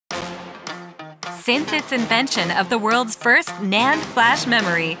since its invention of the world's first NAND flash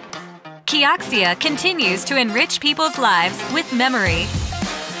memory. KIOXIA continues to enrich people's lives with memory.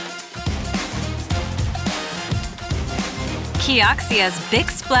 KIOXIA's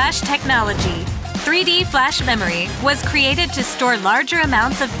BiCS FLASH technology, 3D flash memory, was created to store larger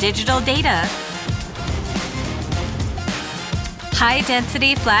amounts of digital data.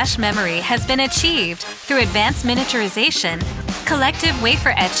 High-density flash memory has been achieved through advanced miniaturization, collective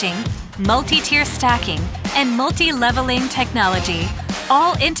wafer etching, multi-tier stacking, and multi-leveling technology,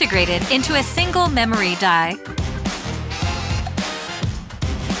 all integrated into a single memory die.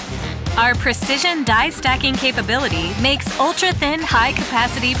 Our precision die stacking capability makes ultra-thin,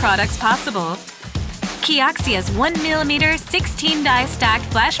 high-capacity products possible. KIOXIA's 1mm 16 die stacked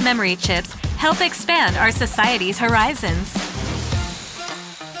flash memory chips help expand our society's horizons.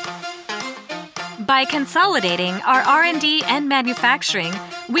 By consolidating our R&D and manufacturing,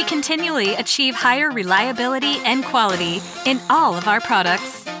 we continually achieve higher reliability and quality in all of our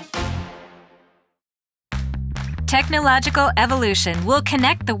products. Technological evolution will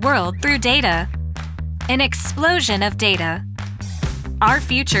connect the world through data. An explosion of data. Our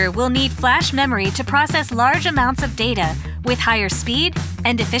future will need flash memory to process large amounts of data with higher speed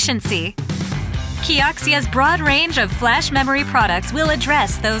and efficiency. KIOXIA's broad range of flash memory products will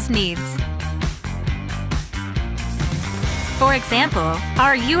address those needs. For example,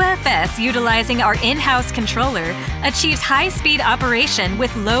 our UFS utilizing our in-house controller achieves high-speed operation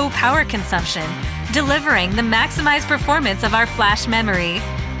with low power consumption, delivering the maximized performance of our flash memory.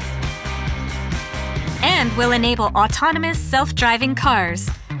 And will enable autonomous self-driving cars,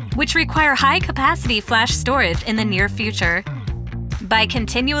 which require high-capacity flash storage in the near future. By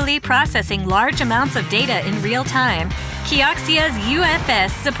continually processing large amounts of data in real time, KIOXIA's UFS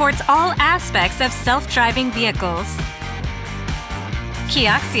supports all aspects of self-driving vehicles.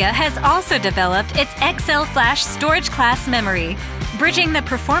 KIOXIA has also developed its XL Flash storage class memory, bridging the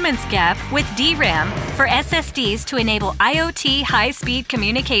performance gap with DRAM for SSDs to enable IoT high-speed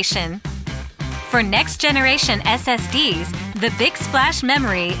communication. For next-generation SSDs, the BiCS Flash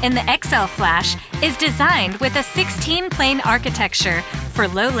memory in the XL Flash is designed with a 16-plane architecture for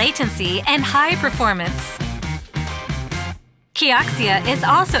low latency and high performance. KIOXIA is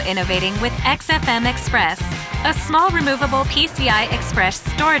also innovating with XFM Express, a small removable PCI Express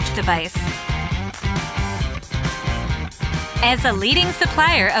storage device. As a leading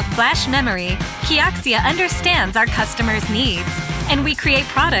supplier of flash memory, KIOXIA understands our customers' needs, and we create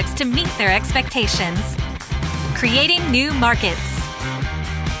products to meet their expectations. Creating new markets.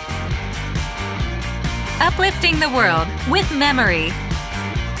 Uplifting the world with memory.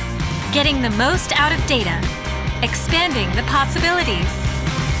 Getting the most out of data. Expanding the possibilities.